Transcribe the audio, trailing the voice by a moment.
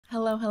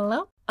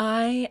Hello.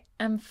 I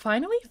am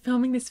finally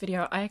filming this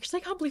video. I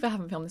actually can't believe I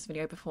haven't filmed this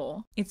video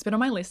before. It's been on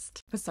my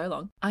list for so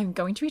long. I'm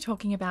going to be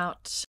talking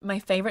about my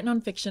favorite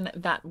nonfiction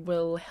that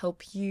will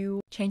help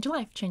you change your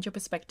life, change your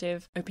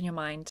perspective, open your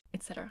mind,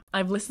 etc.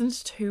 I've listened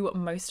to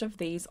most of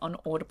these on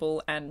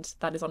Audible, and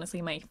that is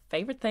honestly my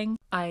favorite thing.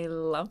 I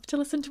love to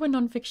listen to a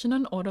nonfiction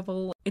on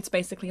Audible. It's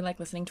basically like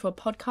listening to a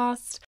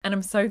podcast, and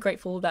I'm so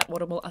grateful that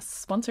Audible are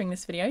sponsoring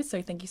this video,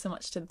 so thank you so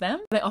much to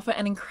them. They offer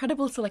an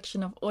incredible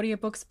selection of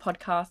audiobooks,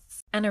 podcasts,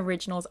 and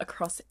originals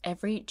across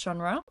every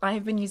genre. I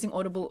have been using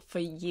Audible for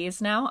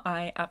years now.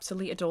 I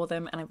absolutely adore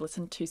them, and I've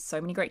listened to so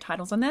many great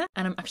titles on there,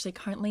 and I'm actually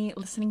currently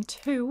listening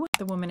to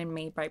The Woman in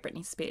Me by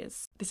Britney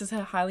Spears. This is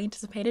her highly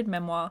anticipated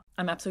memoir.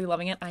 I'm absolutely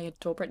loving it. I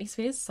adore Britney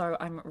Spears, so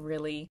I'm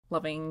really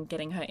loving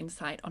getting her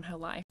insight on her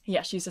life.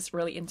 Yeah, she's just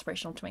really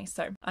inspirational to me,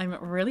 so I'm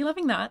really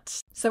loving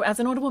that. So as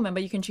an Audible member,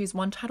 you can choose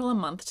one title a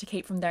month to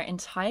keep from their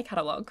entire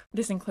catalogue.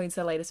 This includes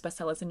their latest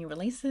bestsellers and new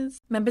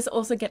releases. Members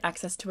also get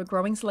access to a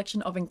growing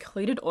selection of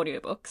included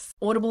audiobooks,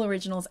 Audible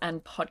originals,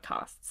 and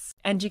podcasts.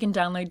 And you can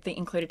download the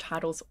included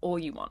titles all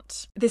you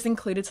want. This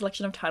included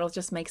selection of titles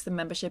just makes the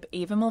membership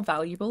even more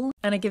valuable,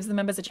 and it gives the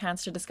members a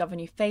chance to discover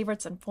new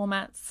favorites and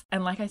formats.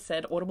 And like I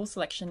said, Audible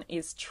selection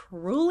is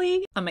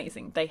truly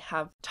amazing. They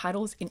have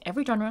titles in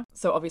every genre.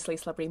 So obviously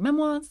celebrity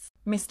memoirs,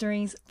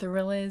 mysteries,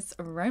 thrillers,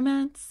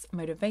 romance,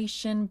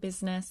 motivation,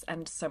 business,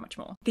 and so much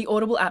more. The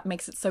Audible app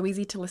makes it so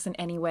easy to listen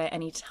anywhere,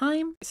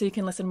 anytime. So you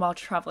can listen while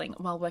traveling,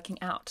 while working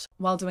out,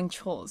 while doing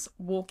chores,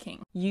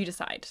 walking. You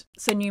decide.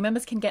 So new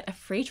members can get a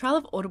free trial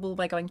of Audible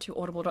by going to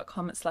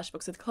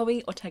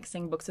audible.com/bookswithchloe or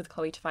texting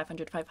bookswithchloe to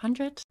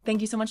 500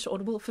 Thank you so much to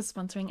Audible for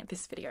sponsoring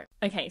this video.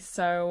 Okay,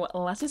 so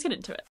let's just get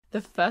into it.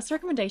 The first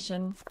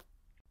recommendation,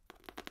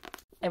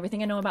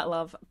 Everything I Know About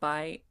Love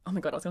by, oh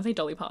my god, I was gonna say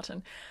Dolly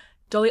Parton.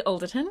 Dolly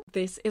Alderton.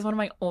 This is one of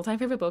my all-time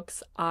favorite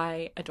books.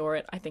 I adore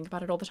it. I think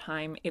about it all the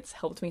time. It's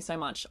helped me so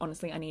much.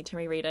 Honestly, I need to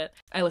reread it.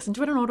 I listened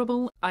to it on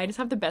Audible. I just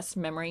have the best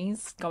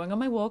memories going on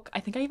my walk. I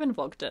think I even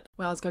vlogged it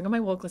while I was going on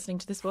my walk listening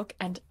to this book,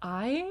 and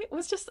I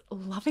was just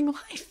loving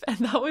life. And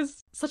that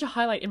was such a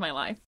highlight in my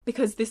life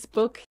because this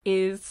book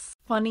is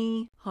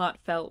funny,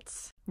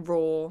 heartfelt,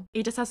 raw.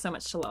 It just has so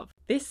much to love.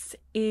 This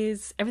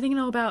is everything you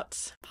know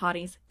about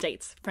parties,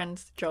 dates,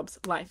 friends, jobs,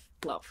 life,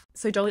 love.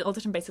 So Dolly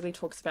Alderton basically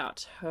talks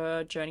about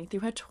her journey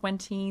through her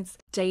 20s,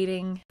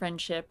 dating,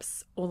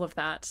 friendships, all of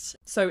that.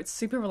 So it's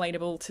super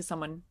relatable to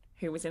someone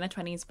who was in their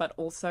 20s, but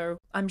also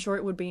I'm sure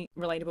it would be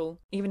relatable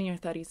even in your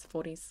 30s,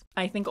 40s.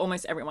 I think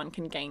almost everyone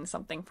can gain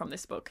something from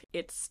this book.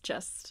 It's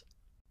just...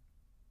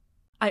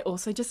 I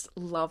also just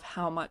love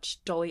how much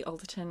Dolly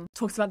Alderton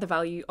talks about the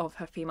value of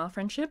her female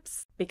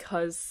friendships,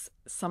 because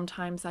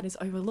sometimes that is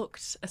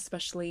overlooked,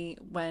 especially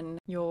when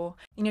you're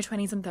in your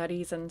 20s and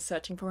 30s and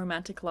searching for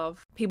romantic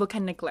love. People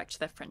can neglect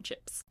their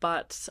friendships,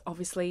 but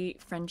obviously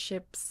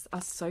friendships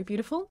are so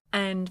beautiful.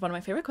 And one of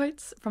my favorite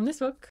quotes from this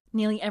book,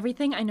 nearly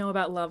everything I know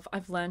about love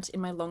I've learnt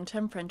in my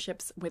long-term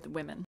friendships with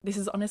women. This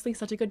is honestly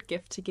such a good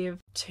gift to give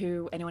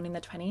to anyone in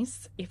their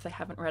 20s if they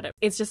haven't read it.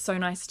 It's just so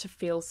nice to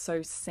feel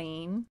so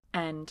seen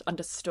and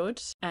understood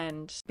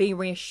and be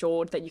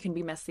reassured that you can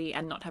be messy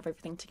and not have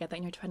everything together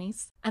in your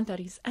 20s and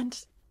 30s,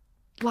 and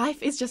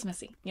life is just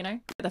messy, you know?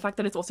 The fact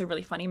that it's also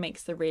really funny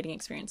makes the reading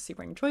experience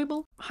super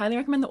enjoyable. Highly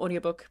recommend the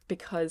audiobook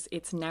because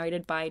it's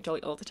narrated by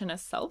Dolly Alderton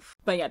herself.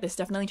 But yeah, this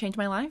definitely changed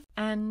my life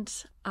and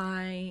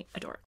I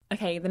adore it.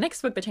 Okay, the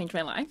next book that changed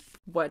my life,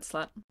 Word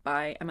Slut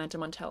by Amanda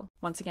Montell.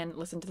 Once again,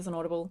 listen to this on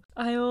Audible.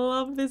 I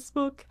love this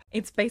book.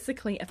 It's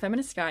basically a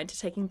feminist guide to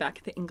taking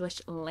back the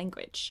English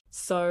language.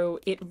 So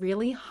it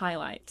really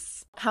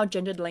highlights how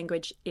gendered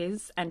language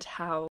is and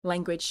how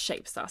language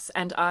shapes us.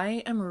 And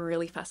I am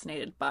really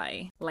fascinated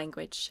by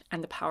language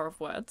and the power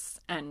of words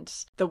and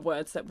the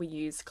words that we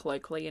use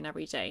colloquially and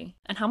every day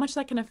and how much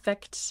that can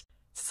affect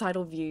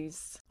societal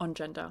views on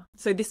gender.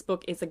 So this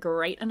book is a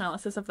great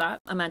analysis of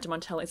that. Amanda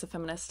Montell is a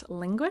feminist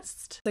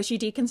linguist. So she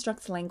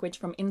deconstructs language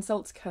from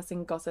insults,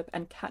 cursing, gossip,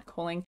 and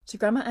catcalling to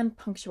grammar and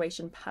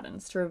punctuation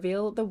patterns to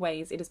reveal the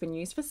ways it has been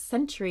used for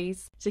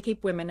centuries to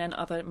keep women and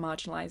other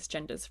marginalized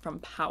genders from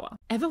power.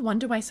 Ever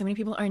wonder why so many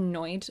people are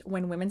annoyed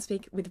when women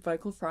speak with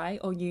vocal fry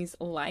or use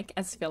like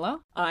as filler?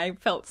 I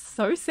felt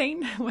so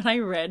seen when I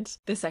read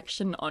the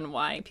section on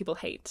why people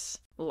hate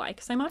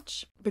like so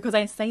much, because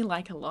I say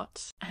like a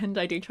lot and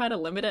I do try to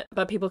limit it,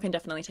 but people can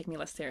definitely take me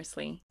less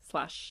seriously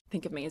 /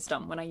 think of me as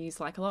dumb when I use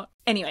like a lot.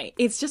 Anyway,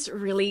 it's just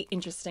really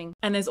interesting,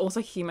 and there's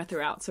also humor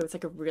throughout, so it's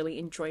like a really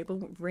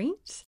enjoyable read.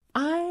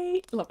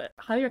 I love it.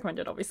 Highly recommend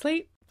it,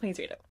 obviously. Please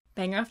read it.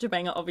 Banger after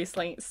banger,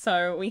 obviously.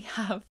 So we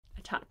have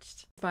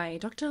Attached by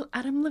Dr.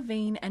 Adam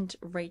Levine and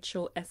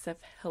Rachel S.F.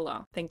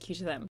 Hiller. Thank you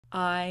to them.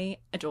 I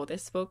adore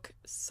this book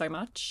so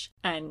much,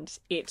 and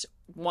it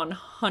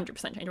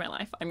 100% changed my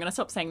life. I'm gonna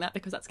stop saying that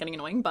because that's getting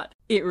annoying, but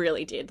it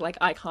really did. Like,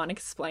 I can't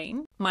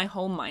explain. My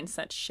whole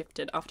mindset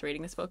shifted after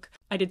reading this book.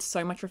 I did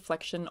so much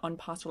reflection on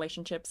past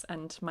relationships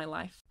and my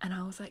life, and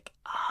I was like,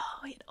 oh,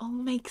 oh, it all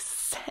makes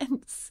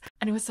sense.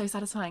 And it was so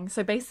satisfying.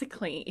 So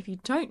basically, if you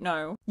don't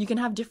know, you can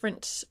have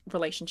different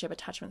relationship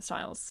attachment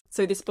styles.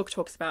 So this book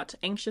talks about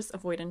anxious,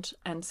 avoidant,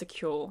 and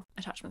secure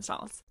attachment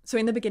styles. So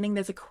in the beginning,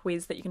 there's a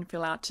quiz that you can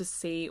fill out to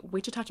see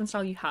which attachment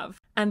style you have.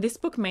 And this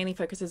book mainly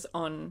focuses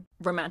on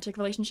romantic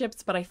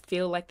relationships, but I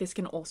feel like this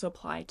can also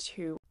apply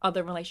to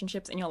other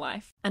relationships in your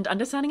life. And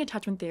understanding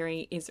attachment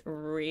theory is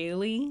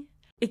really...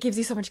 it gives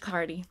you so much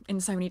clarity in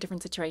so many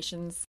different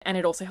situations, and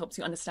it also helps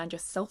you understand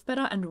yourself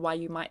better and why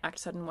you might act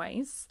certain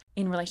ways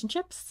in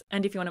relationships.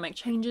 And if you want to make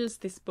changes,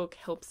 this book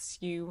helps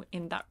you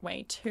in that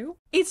way too.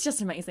 It's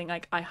just amazing.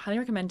 Like, I highly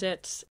recommend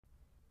it.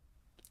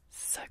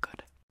 So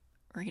good.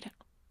 Read it.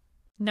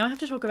 Now I have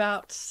to talk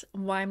about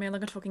why I'm no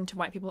longer talking to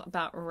white people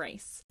about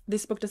race.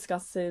 This book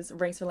discusses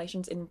race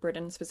relations in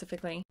Britain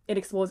specifically. It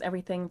explores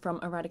everything from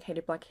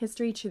eradicated Black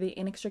history to the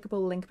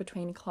inextricable link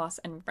between class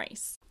and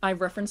race. I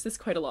reference this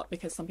quote a lot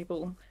because some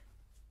people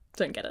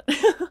don't get it.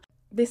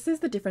 This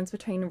is the difference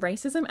between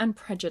racism and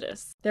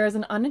prejudice. There is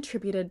an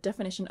unattributed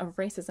definition of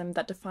racism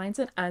that defines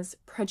it as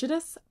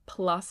prejudice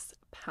plus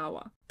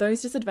power.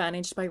 Those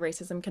disadvantaged by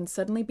racism can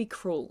certainly be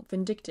cruel,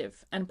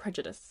 vindictive, and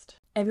prejudiced.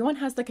 Everyone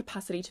has the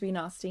capacity to be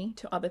nasty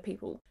to other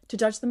people, to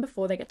judge them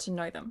before they get to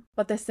know them.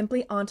 But there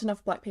simply aren't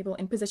enough Black people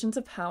in positions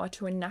of power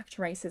to enact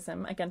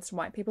racism against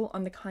white people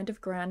on the kind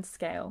of grand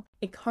scale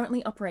it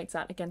currently operates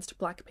at against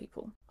Black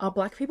people. Are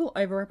Black people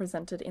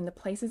overrepresented in the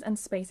places and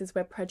spaces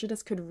where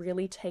prejudice could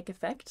really take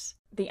effect?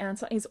 The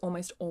answer is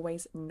almost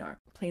always no.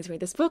 Please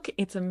read this book.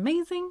 It's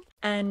amazing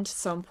and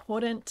so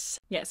important.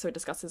 Yeah, so it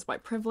discusses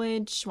white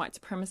privilege, white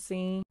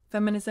supremacy,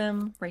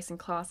 feminism, race and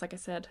class, like I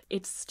said.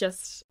 It's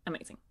just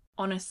amazing.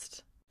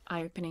 Honest,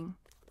 eye-opening.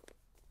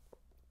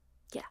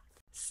 Yeah.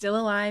 Still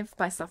Alive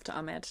by Safta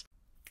Ahmed.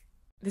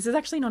 This is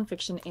actually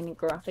nonfiction in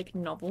graphic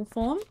novel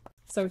form.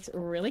 So it's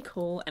really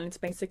cool, and it's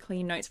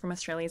basically notes from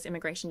Australia's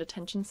immigration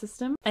detention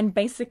system. And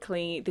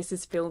basically this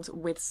is filled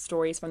with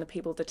stories from the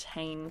people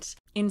detained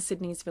in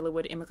Sydney's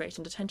Villawood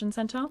Immigration Detention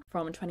Centre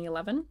from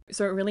 2011.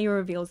 So it really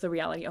reveals the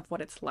reality of what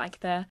it's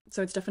like there.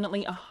 So it's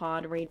definitely a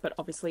hard read, but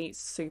obviously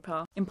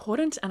super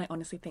important, and I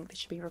honestly think this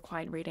should be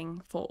required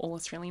reading for all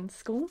Australian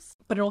schools.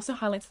 But it also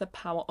highlights the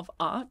power of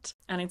art,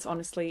 and it's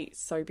honestly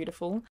so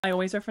beautiful. I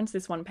always reference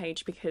this one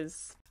page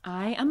because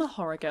I am a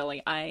horror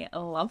girly. I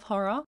love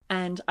horror,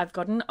 and I've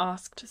gotten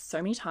asked so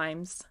many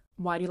times,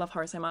 why do you love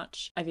horror so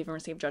much? I've even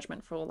received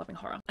judgment for loving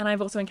horror. And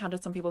I've also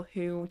encountered some people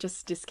who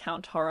just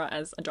discount horror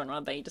as a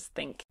genre. They just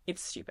think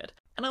it's stupid.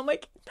 And I'm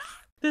like,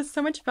 there's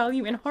so much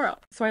value in horror.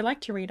 So I like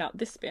to read out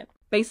this bit.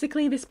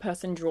 Basically, this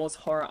person draws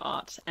horror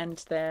art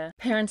and their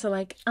parents are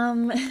like,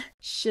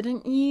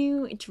 shouldn't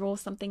you draw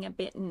something a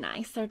bit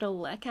nicer to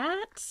look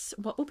at?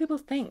 What will people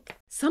think?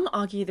 Some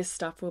argue this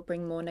stuff will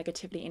bring more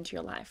negativity into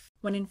your life,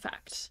 when in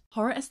fact,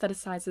 horror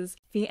aestheticizes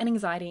fear and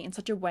anxiety in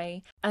such a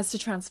way as to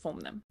transform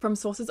them from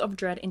sources of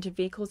dread into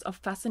vehicles of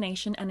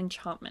fascination and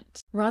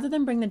enchantment. Rather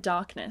than bring the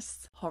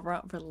darkness,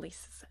 horror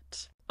releases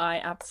it. I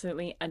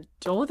absolutely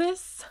adore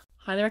this.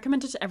 Highly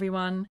recommend it to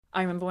everyone.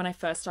 I remember when I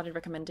first started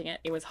recommending it,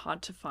 it was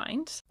hard to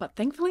find, but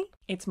thankfully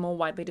it's more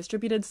widely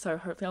distributed, so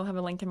hopefully I'll have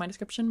a link in my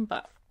description.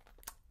 But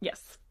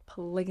yes,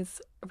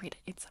 please read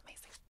it. It's amazing.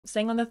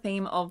 Staying on the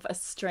theme of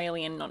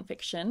Australian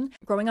nonfiction,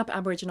 growing up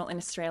Aboriginal in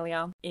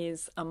Australia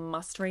is a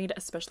must read,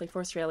 especially for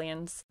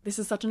Australians. This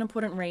is such an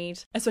important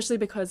read, especially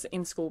because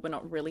in school we're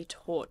not really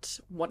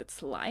taught what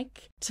it's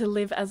like to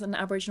live as an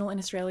Aboriginal in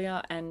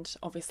Australia, and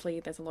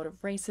obviously there's a lot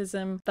of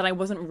racism that I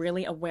wasn't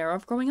really aware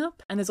of growing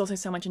up, and there's also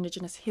so much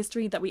Indigenous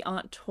history that we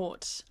aren't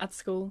taught at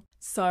school.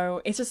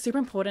 So it's just super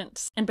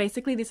important. And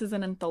basically this is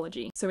an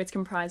anthology, so it's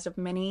comprised of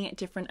many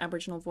different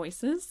Aboriginal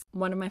voices.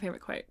 One of my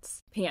favourite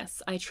quotes,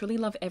 P.S. I truly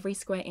love every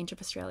square inch of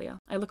Australia.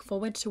 I look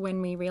forward to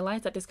when we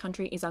realise that this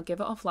country is our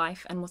giver of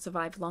life and will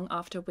survive long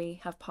after we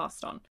have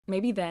passed on.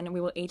 Maybe then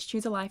we will each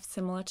choose a life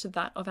similar to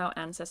that of our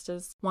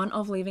ancestors, one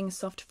of leaving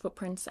soft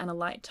footprints and a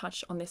light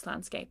touch on this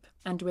landscape,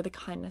 and with a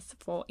kindness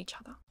for each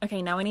other.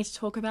 Okay, now I need to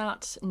talk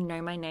about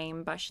Know My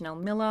Name by Chanel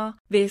Miller.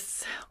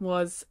 This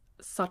was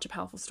such a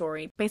powerful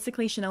story.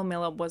 Basically, Chanel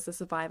Miller was the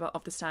survivor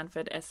of the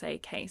Stanford essay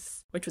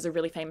case, which was a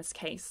really famous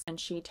case, and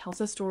she tells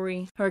her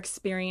story, her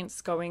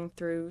experience going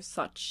through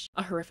such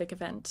a horrific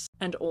event,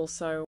 and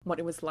also what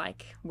it was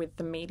like with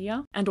the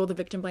media and all the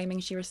victim blaming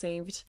she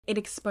received. It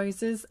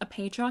exposes a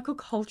patriarchal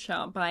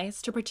culture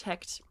biased to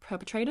protect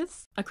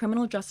perpetrators, a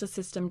criminal justice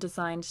system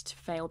designed to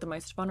fail the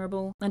most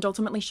vulnerable, and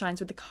ultimately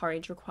shines with the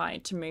courage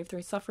required to move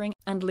through suffering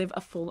and live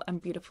a full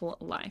and beautiful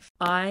life.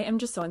 I am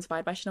just so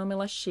inspired by Chanel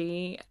Miller.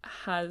 She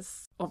has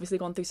obviously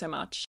gone through so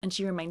much and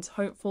she remains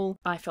hopeful.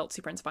 I felt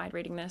super inspired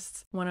reading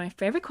this. One of my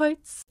favourite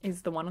quotes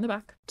is the one on the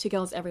back. To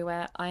girls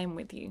everywhere, I am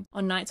with you.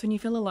 On nights when you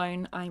feel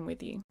alone, I am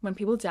with you. When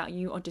people doubt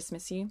you or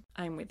dismiss you,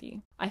 I am with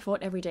you. I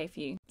fought every day for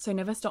you, so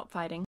never stop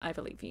fighting. I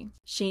believe you.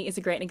 She is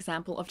a great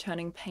example of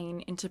turning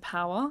pain into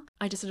power.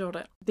 I just adored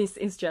it. This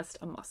is just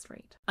a must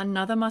read.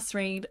 Another must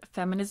read,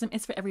 Feminism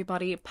is for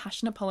Everybody,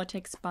 Passionate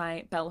Politics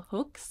by Bell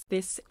Hooks.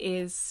 This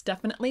is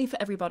definitely for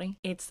everybody.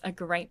 It's a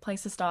great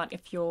place to start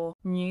if you're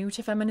new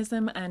to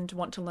feminism and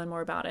want to learn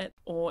more about it,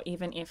 or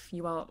even if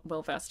you are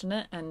well versed in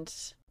it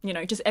and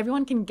just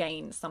everyone can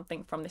gain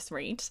something from this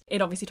read.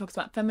 It obviously talks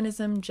about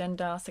feminism,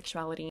 gender,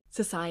 sexuality,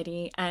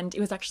 society, and it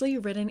was actually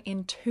written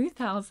in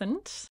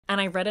 2000,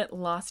 and I read it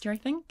last year, I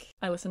think.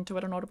 I listened to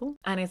it on Audible,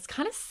 and it's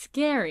kind of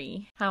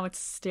scary how it's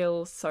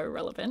still so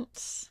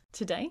relevant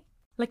today.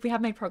 Like, we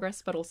have made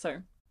progress, but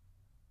also...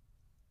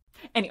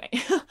 Anyway,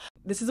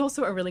 this is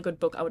also a really good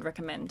book I would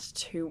recommend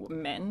to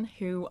men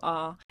who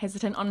are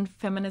hesitant on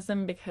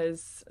feminism,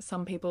 because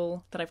some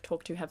people that I've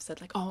talked to have said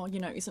like, oh,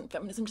 isn't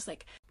feminism just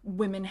like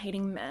women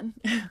hating men?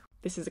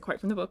 This is a quote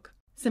from the book.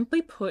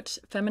 Simply put,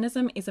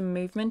 feminism is a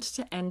movement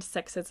to end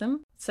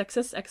sexism,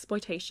 sexist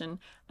exploitation,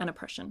 and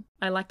oppression.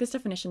 I like this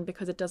definition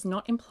because it does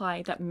not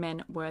imply that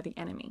men were the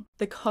enemy.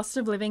 The Cost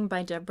of Living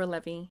by Deborah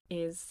Levy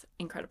is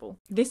incredible.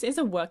 This is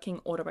a working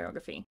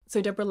autobiography.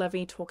 So Deborah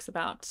Levy talks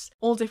about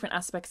all different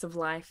aspects of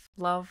life,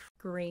 love,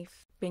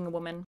 grief, being a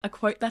woman. A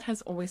quote that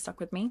has always stuck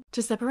with me: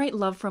 to separate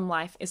love from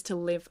life is to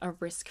live a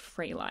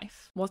risk-free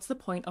life. What's the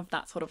point of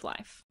that sort of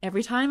life?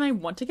 Every time I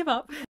want to give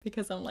up,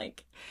 because I'm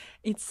like,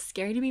 it's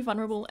scary to be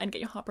vulnerable and get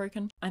your heart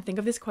broken, I think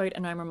of this quote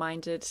and I'm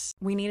reminded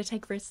we need to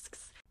take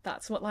risks.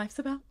 That's what life's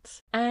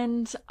about.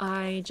 And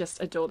I just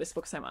adore this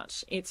book so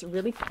much. It's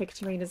really quick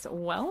to read as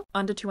well,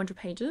 under 200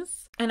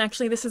 pages. And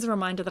actually, this is a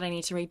reminder that I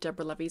need to read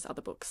Deborah Levy's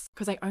other books,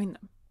 because I own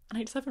them and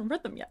I just haven't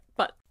read them yet,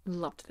 but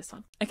loved this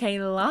one. Okay,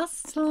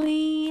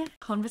 lastly,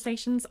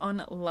 Conversations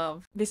on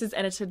Love. This is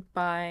edited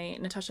by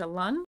Natasha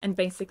Lunn, and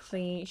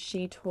basically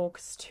she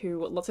talks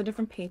to lots of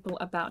different people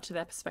about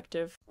their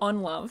perspective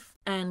on love.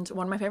 And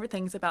one of my favorite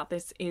things about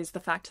this is the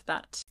fact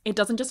that it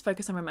doesn't just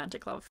focus on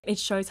romantic love. It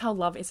shows how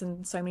love is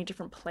in so many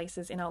different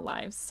places in our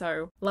lives.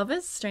 So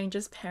lovers,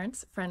 strangers,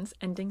 parents, friends,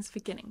 endings,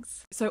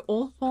 beginnings. So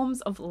all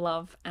forms of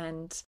love,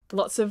 and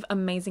lots of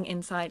amazing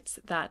insights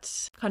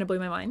that kind of blew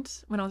my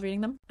mind when I was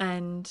reading them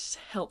and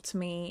helped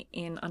me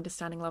in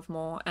understanding love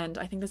more. And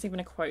I think there's even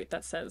a quote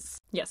that says,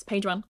 yes,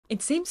 page 1,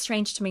 "It seems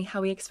strange to me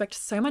how we expect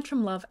so much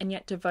from love and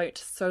yet devote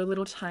so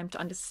little time to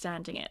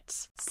understanding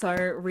it." So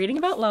reading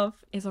about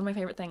love is one of my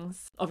favorite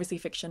things. Obviously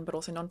fiction, but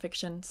also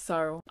non-fiction.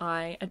 So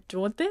I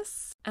adored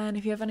this. And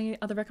if you have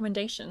any other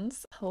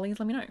recommendations, please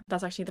let me know.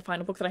 That's actually the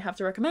final book that I have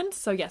to recommend.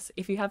 So yes,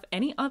 if you have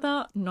any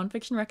other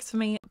non-fiction recs for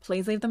me,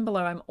 please leave them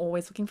below. I'm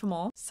always looking for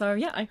more. So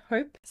yeah, I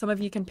hope some of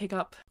you can pick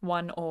up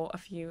one or a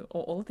few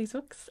or all of these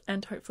books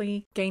and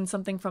hopefully gain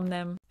something from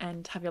them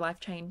and have your life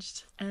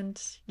changed.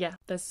 And yeah,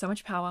 there's so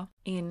much power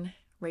in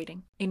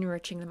reading,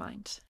 enriching the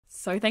mind.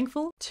 So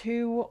thankful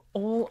to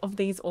all of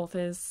these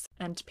authors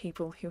and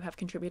people who have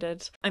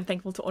contributed. I'm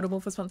thankful to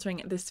Audible for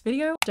sponsoring this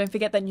video. Don't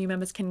forget that new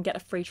members can get a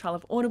free trial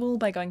of Audible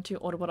by going to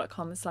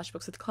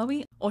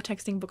audible.com/bookswithchloe or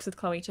texting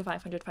bookswithchloe to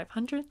 500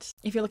 500.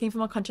 If you're looking for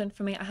more content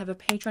from me, I have a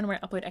Patreon where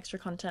I upload extra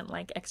content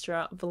like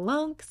extra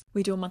vlogs.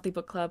 We do a monthly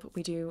book club,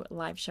 we do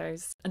live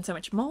shows, and so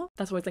much more.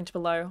 That's always linked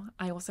below.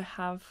 I also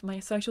have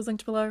my socials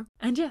linked below.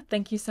 And yeah,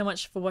 thank you so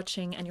much for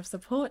watching and your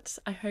support.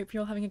 I hope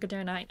you're all having a good day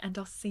or night, and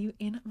I'll see you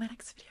in my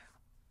next video.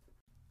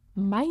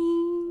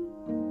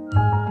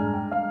 Bye.